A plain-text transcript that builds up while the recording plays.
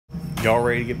Y'all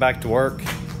ready to get back to work?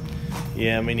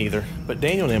 Yeah, me neither. But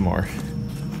Daniel and MR,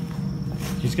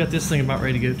 he's got this thing about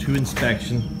ready to go to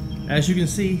inspection. As you can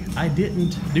see, I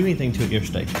didn't do anything to it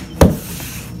yesterday.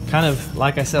 Kind of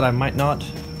like I said, I might not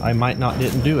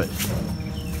didn't do it.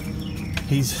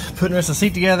 He's putting the rest of the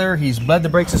seat together. He's bled the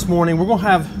brakes this morning. We're gonna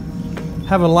have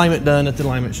an alignment done at the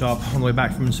alignment shop on the way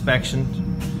back from inspection.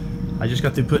 I just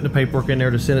got through putting the paperwork in there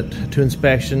to send it to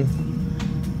inspection.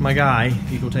 My guy,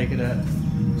 he will take it up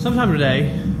sometime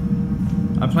today.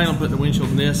 I plan on putting the windshield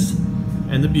in this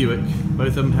and the Buick. Both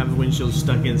of them have the windshields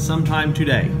stuck in sometime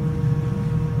today.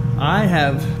 I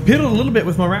have piddled a little bit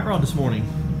with my rat rod this morning.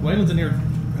 Waylon's in here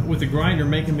with the grinder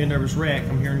making me a nervous wreck.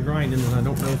 I'm hearing grinding and I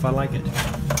don't know if I like it.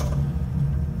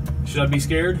 Should I be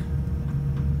scared?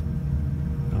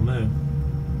 I don't know.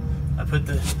 I put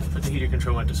the heater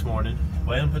control in this morning.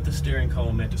 Waylon put the steering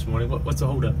column in this morning. What's the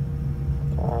hold up?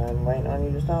 I'm waiting on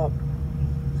you to stop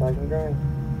so I can grind.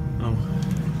 Oh.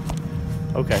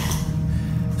 Okay.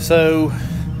 So,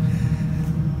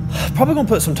 probably gonna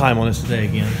put some time on this today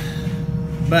again.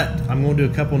 But I'm gonna do a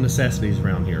couple of necessities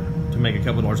around here to make a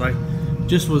couple of dollars. I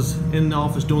just was in the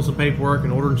office doing some paperwork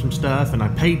and ordering some stuff, and I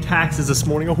paid taxes this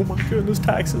morning. Oh my goodness,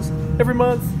 taxes every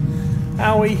month.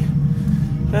 Owie.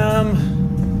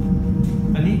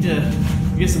 I need to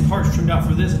get some parts trimmed out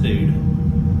for this dude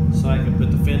so I can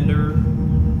put the fender.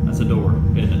 That's a door,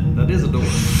 isn't it? That is a door. And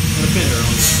a fender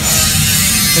on this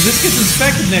side. And this gets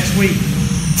inspected next week.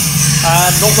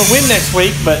 I don't know when next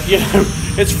week, but you know,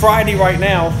 it's Friday right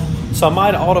now, so I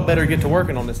might ought to better get to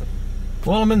working on this.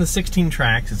 Well, I'm in the 16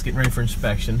 tracks. It's getting ready for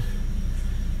inspection.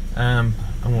 I'm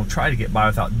going to try to get by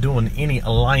without doing any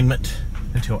alignment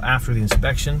until after the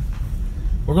inspection.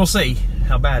 We're going to see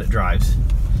how bad it drives.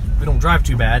 If we don't drive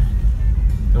too bad,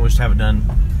 then we'll just have it done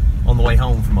on the way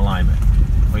home from alignment.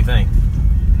 What do you think?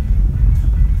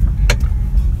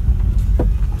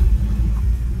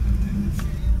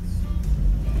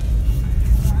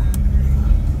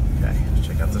 Okay, let's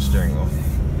check out the steering wheel.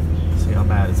 See how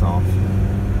bad it's off.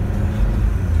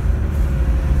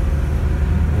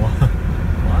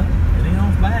 What? It ain't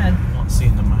off bad. I'm not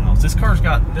seeing the miles. This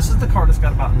is the car that's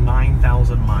got about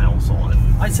 9,000 miles on it.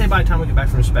 I'd say by the time we get back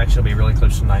from inspection, it'll be really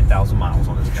close to 9,000 miles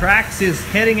on this. Trax is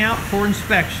heading out for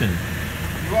inspection.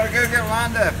 You want to go get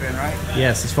lined up in, right?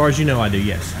 Yes, as far as you know, I do,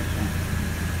 yes.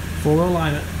 Four-wheel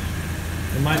alignment.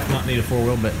 It might not need a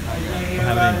four-wheel, but we'll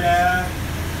have it anyway.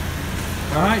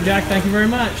 All right, Jack, thank you very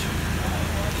much.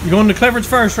 You're going to Clifford's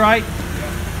first, right?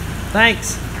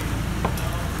 Thanks.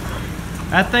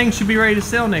 That thing should be ready to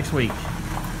sell next week.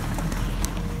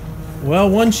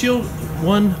 Well, I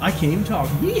can't even talk.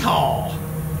 Yeehaw!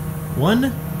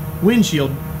 One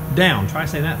windshield down. Try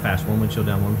saying that fast. One windshield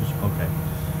down, okay.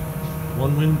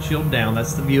 One windshield down.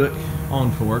 That's the Buick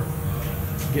Encore.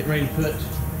 Getting ready to put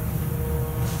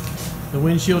the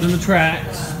windshield in the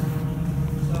tracks.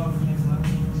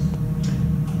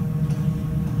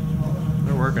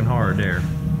 They're working hard there.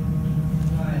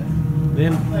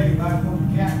 Then,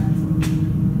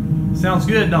 sounds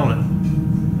good, don't it?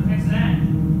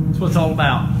 That's what it's all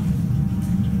about.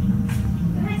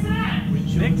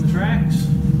 Fix the tracks.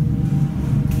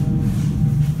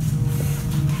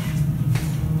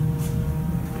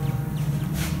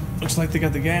 Looks like they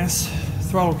got the gas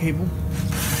throttle cable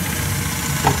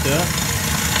hooked up.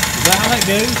 Is that how that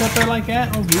goes up there like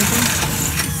that? Oh, goofy.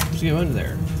 Let's go under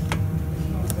there.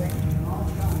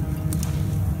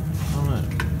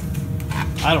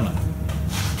 I don't know.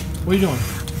 What are you doing?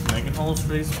 Making holes for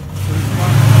these? See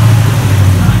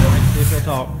if they'll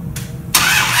talk.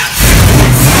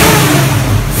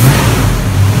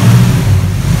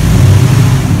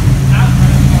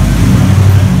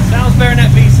 Sounds better than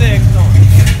that V6, don't it?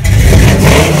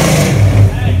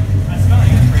 Hey, I smell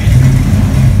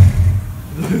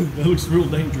it. That looks real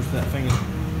dangerous, that thing.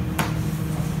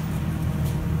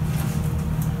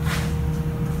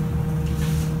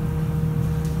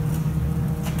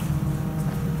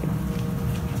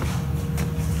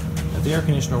 The air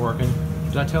conditioner working.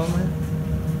 Did I tell him that?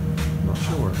 I'm not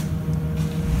sure.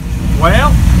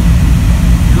 Well,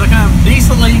 you're looking at a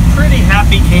decently pretty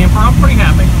happy camper. I'm pretty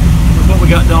happy with what we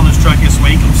got done on this truck this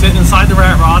week. I'm sitting inside the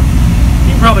rat rod.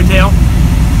 You can probably tell.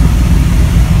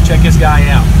 Check this guy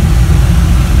out.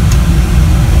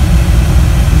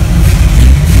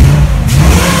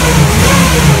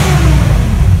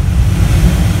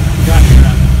 Got your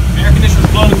air conditioner's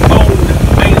blowing cold. The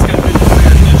main is going to be the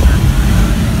air conditioner.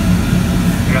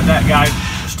 Got that guy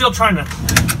still trying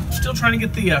to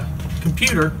get the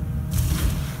computer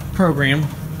program.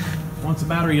 Once the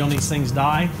battery on these things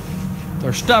die,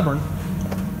 they're stubborn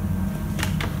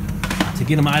to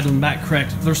get them idling back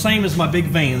correct. They're same as my big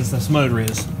vans. This motor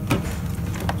is.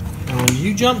 when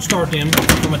you jump start them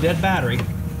from a dead battery,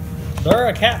 they're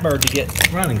a catbird to get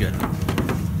running good.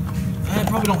 It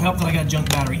probably don't help that I got a junk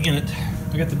battery in it.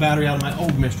 I got the battery out of my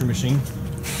old Mystery machine.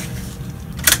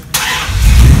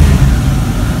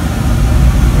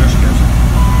 There she goes.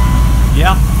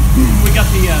 Yeah, we got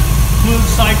the fluid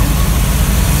siphon.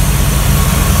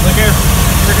 Look here,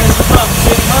 there goes the pump.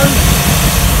 See it turn?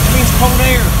 That means cold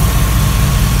air.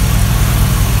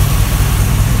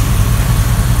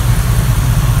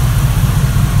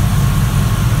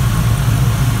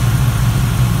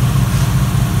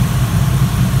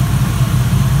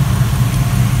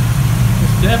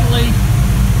 Definitely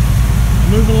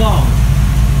moving along.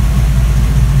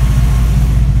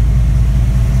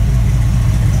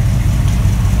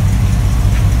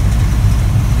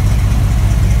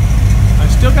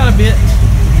 I've still got a bit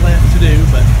left to do,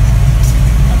 but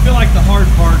I feel like the hard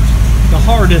part, the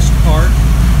hardest part,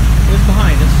 is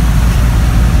behind us.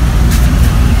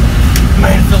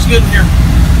 Man, it feels good in here.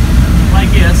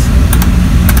 Like this.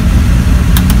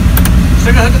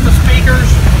 Still gonna hook up the speakers,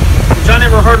 which I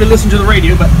never hardly listen to the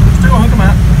radio, but still gonna hook them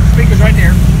out. Speaker's right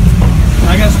there.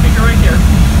 I got a speaker right here.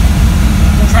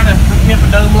 I'm gonna try to hit a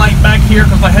dome light back here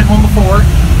because I had one before.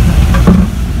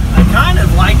 I kind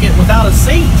of like it without a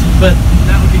seat, but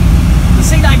that would be the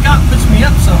seat I got puts me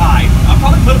up so high. I'll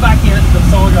probably put it back in, but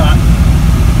that's all I got.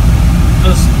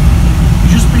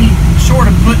 Just be short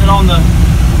of putting it on a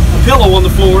pillow on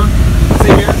the floor.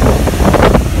 See here?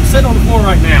 I'm sitting on the floor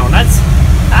right now, and that's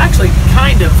actually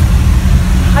kind of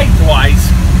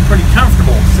height-wise pretty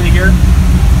comfortable. See here?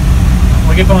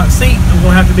 When I get on that seat, I'm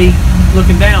going to have to be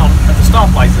looking down at the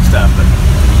stoplights and stuff. But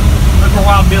look where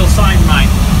Wild Bill signed mine.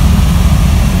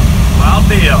 Wild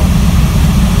Bill.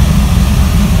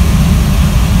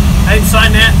 I didn't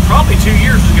sign that probably 2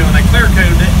 years ago, and I clear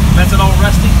coded it. That's it all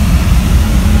rusty.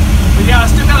 But yeah, I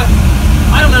still got to,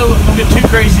 I don't know if I'll get too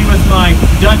crazy with my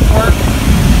duct work.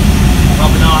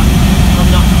 Probably not. I'm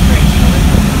not too crazy with it.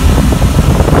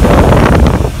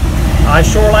 I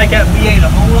sure like that V8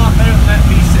 a whole lot better than that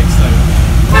V6 though.